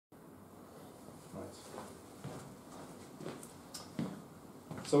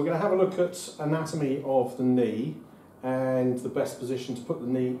So we're going to have a look at anatomy of the knee and the best position to put the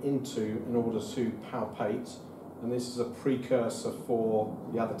knee into in order to palpate. And this is a precursor for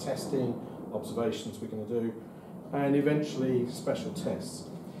the other testing, observations we're going to do, and eventually special tests.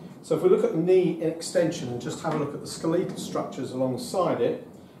 So if we look at the knee in extension and just have a look at the skeletal structures alongside it,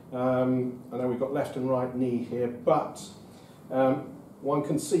 I know we've got left and right knee here, but one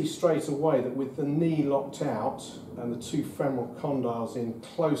can see straight away that with the knee locked out and the two femoral condyles in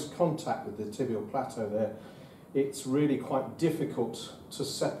close contact with the tibial plateau there, it's really quite difficult to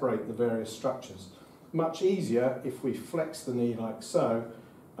separate the various structures. Much easier if we flex the knee like so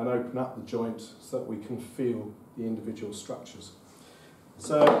and open up the joint so that we can feel the individual structures.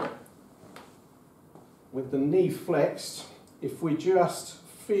 So with the knee flexed, if we just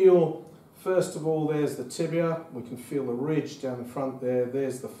feel, first of all, there's the tibia, we can feel the ridge down the front there,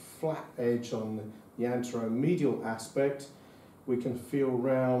 there's the flat edge on the anteromedial aspect, we can feel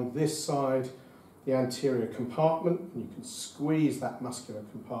round this side the anterior compartment, and you can squeeze that muscular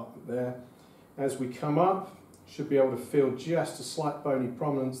compartment there. As we come up, should be able to feel just a slight bony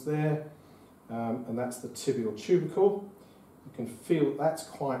prominence there, and that's the tibial tubercle. You can feel that's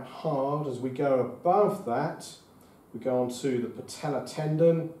quite hard. As we go above that, we go onto the patellar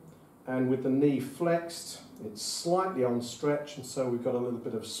tendon, and with the knee flexed, it's slightly on stretch, and so we've got a little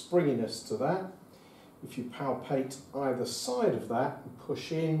bit of springiness to that. If you palpate either side of that and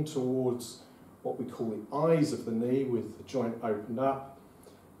push in towards what we call the eyes of the knee with the joint opened up,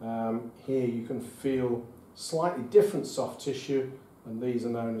 here you can feel slightly different soft tissue, and these are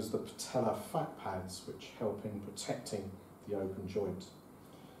known as the patellar fat pads, which help in protecting the open joint.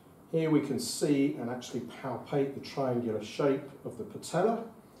 Here we can see and actually palpate the triangular shape of the patella,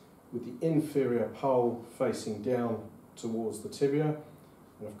 with the inferior pole facing down towards the tibia,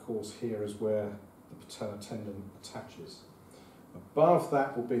 and of course here is where the patellar tendon attaches. Above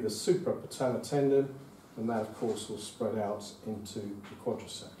that will be the suprapatellar tendon, and that of course will spread out into the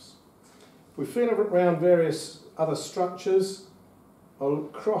quadriceps. If we feel around various other structures,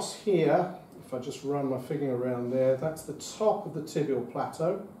 across here, if I just run my finger around there, that's the top of the tibial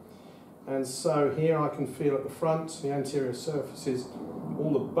plateau. And so here I can feel at the front, the anterior surfaces,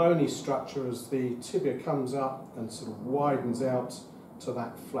 all the bony structure as the tibia comes up and sort of widens out to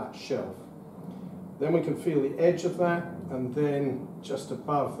that flat shelf. Then we can feel the edge of that, and then just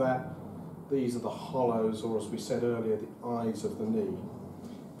above that, these are the hollows, or as we said earlier, the eyes of the knee.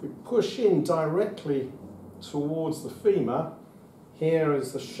 If we push in directly towards the femur, here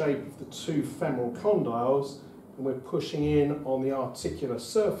is the shape of the two femoral condyles, and we're pushing in on the articular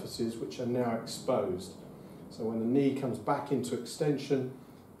surfaces which are now exposed. So when the knee comes back into extension,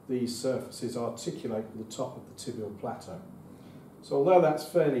 these surfaces articulate with the top of the tibial plateau. So although that's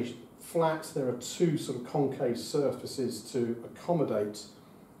fairly flat, there are two sort of concave surfaces to accommodate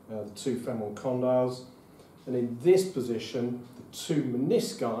the two femoral condyles, and in this position the two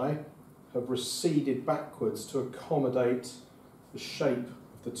menisci have receded backwards to accommodate the shape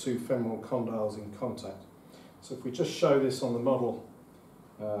of the two femoral condyles in contact. So if we just show this on the model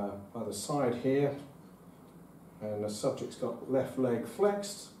by the side here, and the subject's got left leg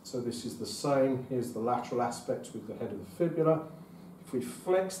flexed, so this is the same. Here's the lateral aspect with the head of the fibula. If we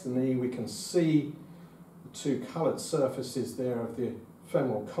flex the knee, we can see the two coloured surfaces there of the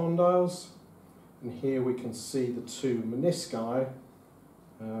femoral condyles, and here we can see the two menisci.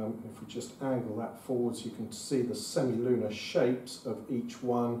 If we just angle that forwards, you can see the semilunar shapes of each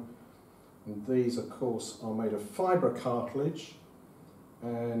one, and these of course are made of fibrocartilage,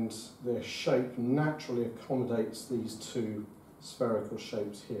 and their shape naturally accommodates these two spherical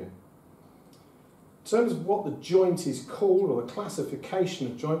shapes here. In terms of what the joint is called, or the classification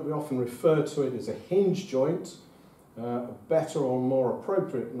of joint, we often refer to it as a hinge joint. A better or more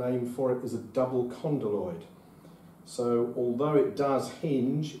appropriate name for it is a double condyloid. So although it does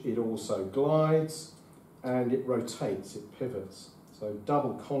hinge, it also glides and it rotates, it pivots. So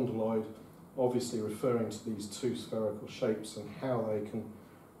double condyloid, obviously referring to these two spherical shapes and how they can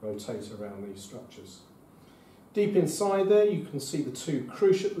rotate around these structures. Deep inside there you can see the two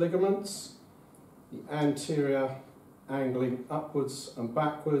cruciate ligaments, the anterior angling upwards and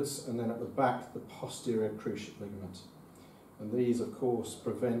backwards, and then at the back the posterior cruciate ligament. And these of course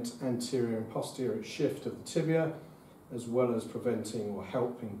prevent anterior and posterior shift of the tibia, as well as preventing or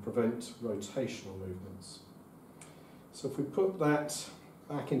helping prevent rotational movements. So if we put that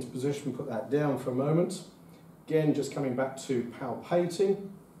back into position, put that down for a moment, again just coming back to palpating,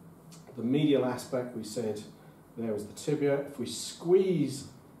 the medial aspect we said there is the tibia. If we squeeze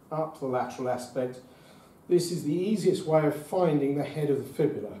up the lateral aspect, this is the easiest way of finding the head of the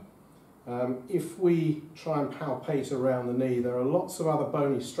fibula. If we try and palpate around the knee, there are lots of other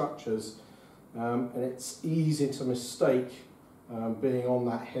bony structures, and it's easy to mistake being on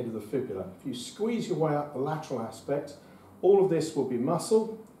that head of the fibula. If you squeeze your way up the lateral aspect, all of this will be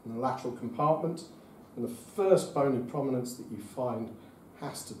muscle in the lateral compartment, and the first bony prominence that you find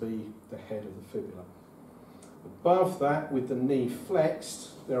has to be the head of the fibula. Above that, with the knee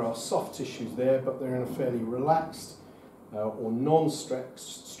flexed, there are soft tissues there, but they're in a fairly relaxed or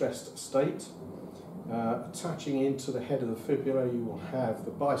non-stressed state. Attaching into the head of the fibula, you will have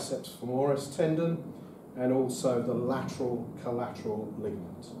the biceps femoris tendon and also the lateral collateral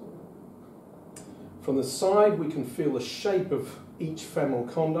ligament. From the side, we can feel the shape of each femoral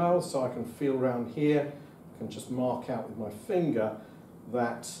condyle, so I can feel around here, I can just mark out with my finger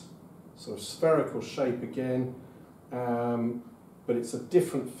that sort of spherical shape again, but it's a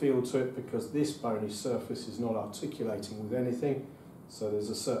different feel to it because this bony surface is not articulating with anything, so there's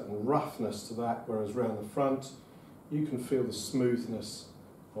a certain roughness to that, whereas around the front you can feel the smoothness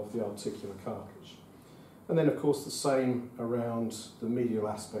of the articular cartilage. And then of course the same around the medial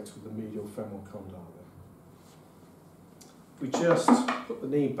aspects with the medial femoral condyle there. We just put the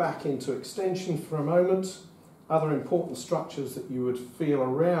knee back into extension for a moment. Other important structures that you would feel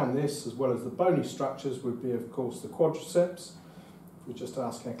around this, as well as the bony structures, would be of course the quadriceps. We just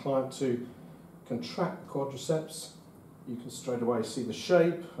ask our client to contract the quadriceps. You can straight away see the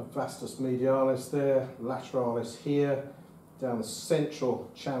shape of vastus medialis there, lateralis here. Down the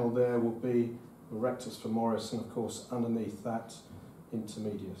central channel there will be the rectus femoris, and of course underneath that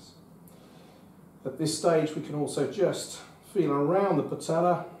intermedius. At this stage we can also just feel around the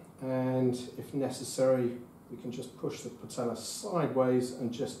patella, and if necessary we can just push the patella sideways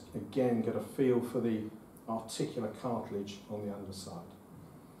and just again get a feel for the articular cartilage on the underside.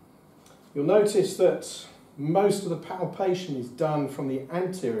 You'll notice that most of the palpation is done from the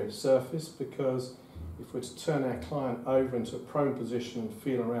anterior surface, because if we're to turn our client over into a prone position and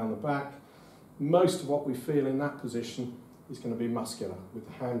feel around the back, most of what we feel in that position is going to be muscular, with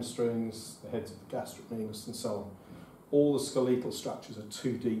the hamstrings, the heads of the gastrocnemius and so on. All the skeletal structures are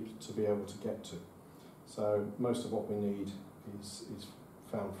too deep to be able to get to. So most of what we need is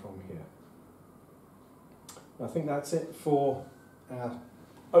found from here. I think that's it for our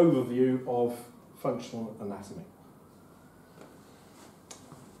overview of functional anatomy.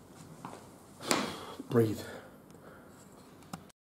 Breathe.